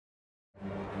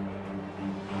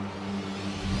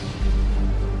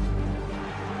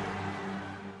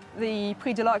The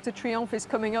Prix de Triomphes is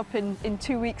coming up in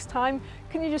 2 weeks' time.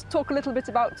 Can you just talk a little bit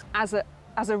about, as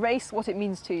a race, what it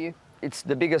means to you? It's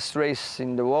the biggest race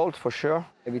in the world, for sure.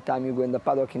 Every time you go in the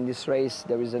paddock in this race,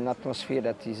 there is an atmosphere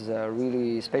that is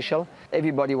really special.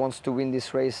 Everybody wants to win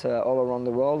this race all around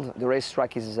the world. The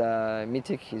racetrack is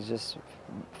mythic, it's just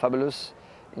fabulous.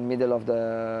 In middle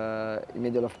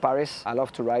of Paris. I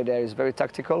love to ride there, it's very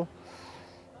tactical.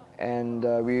 And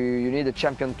you need a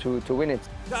champion to win it.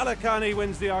 Dalakhani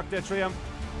wins the Arc de Triomphe.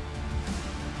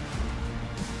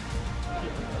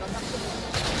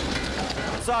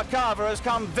 Zarkava has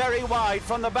come very wide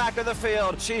from the back of the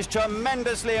field. She's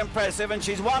tremendously impressive and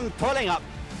she's one pulling up.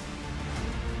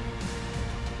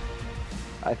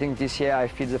 I think this year I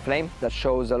feel the flame. That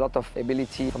shows a lot of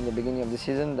ability from the beginning of the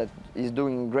season. That he's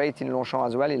doing great in Longchamp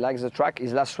as well. He likes the track.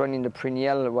 His last run in the Prix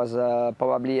Niel was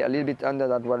probably a little bit under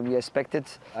that what we expected.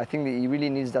 I think he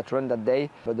really needs that run that day.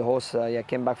 But the horse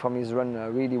came back from his run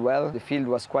really well. The field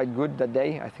was quite good that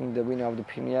day. I think the winner of the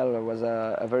Prix Niel was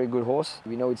a very good horse.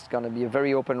 We know it's going to be a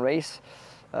very open race.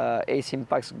 Ace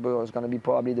Impact was going to be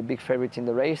probably the big favorite in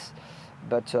the race.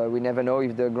 But we never know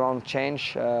if the ground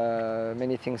change.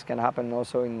 Many things can happen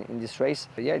also in this race.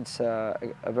 But yeah, it's a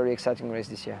very exciting race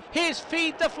this year. Here's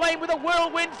Feed the Flame with a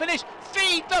whirlwind finish.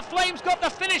 Feed the Flame's got the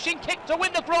finishing kick to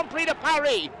win the Grand Prix de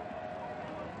Paris.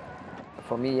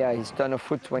 For me, yeah, his turn of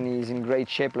foot when he's in great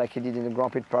shape like he did in the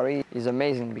Grand Prix de Paris is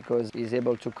amazing because he's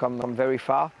able to come from very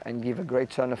far and give a great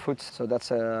turn of foot. So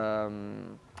that's a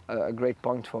great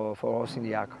point for a horse in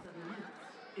the Arc.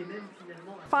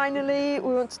 Finally,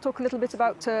 we want to talk a little bit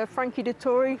about Frankie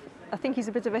Dettori. I think he's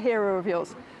a bit of a hero of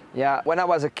yours. Yeah, when I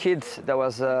was a kid, there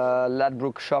was a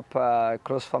Ladbroke shop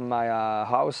close from my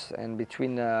house, and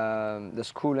between the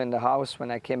school and the house,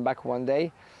 when I came back one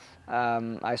day,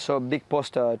 I saw a big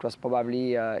poster. It was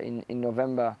probably in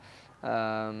November,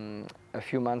 a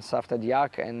few months after the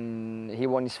Arc, and he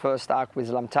won his first Arc with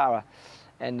Lamtara.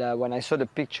 And when I saw the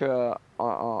picture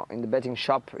in the betting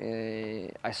shop,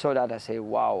 I saw that, I say,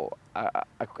 wow,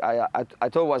 I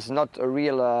thought it was not a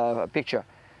real picture.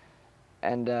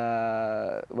 And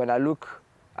when I look,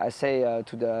 I say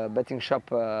to the betting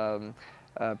shop,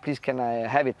 please can I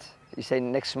have it? He said,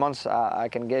 next month I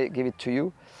can give it to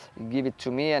you. He give it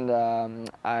to me, and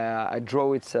I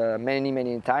draw it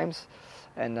many times.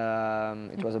 And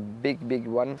it was a big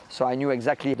one. So I knew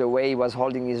exactly the way he was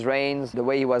holding his reins, the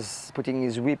way he was putting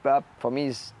his whip up. For me,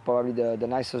 he's probably the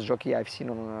nicest jockey I've seen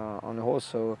on a horse.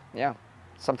 So yeah,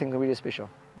 something really special.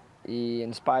 He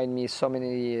inspired me so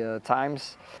many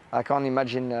times. I can't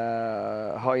imagine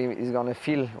how he's gonna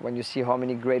feel when you see how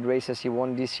many great races he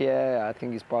won this year. I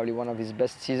think it's probably one of his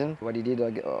best seasons. What he did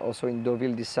also in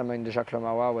Deauville this summer in the Jacques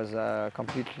Lemarois was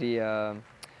completely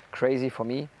crazy for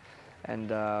me.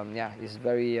 And yeah, he's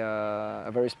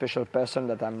a very special person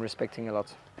that I'm respecting a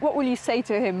lot. What will you say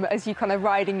to him as you kind of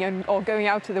riding or going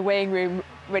out to the weighing room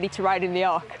ready to ride in the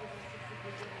Arc?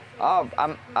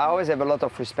 I always have a lot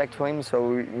of respect for him, so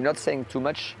we're not saying too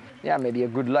much. Yeah, maybe a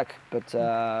good luck, but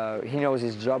he knows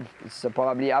his job. It's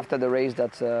probably after the race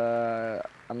that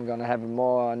I'm gonna have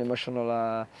more an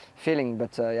emotional feeling.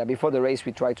 But yeah, before the race,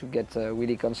 we try to get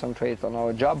really concentrate on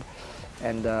our job,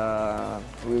 and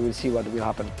we will see what will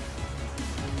happen.